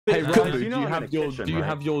Hey, Ranboo, do you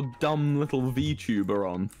have your dumb little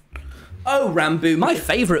VTuber on? Oh, Ranboo, my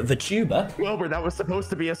favorite VTuber. Wilbur, that was supposed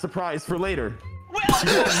to be a surprise for later.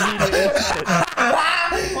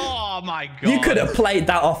 Oh my god. You could have played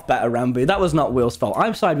that off better, Ranboo. That was not Will's fault.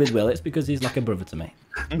 I'm side with Will. It's because he's like a brother to me.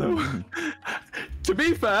 To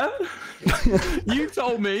be fair, you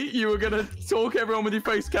told me you were going to talk everyone with your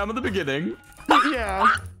face cam at the beginning. Yeah.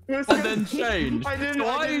 And then change. I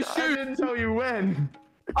didn't tell you when.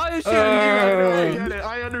 I assume I get it.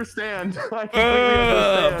 I understand. I completely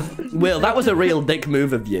understand. Will, that was a real dick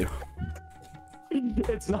move of you.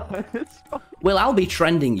 It's not. It's fine. Will, I'll be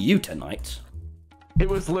trending you tonight. It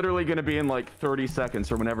was literally going to be in like 30 seconds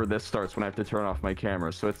or whenever this starts when I have to turn off my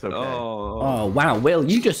camera, so it's okay. Oh wow, Will,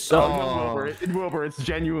 you just suck. Wilbur, it's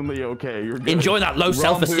genuinely okay. You're good. Enjoy that low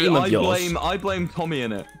self-esteem of yours. I blame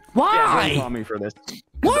TommyInnit. Why? Yeah, blame Tommy for this.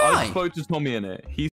 Why? I spoke to TommyInnit. He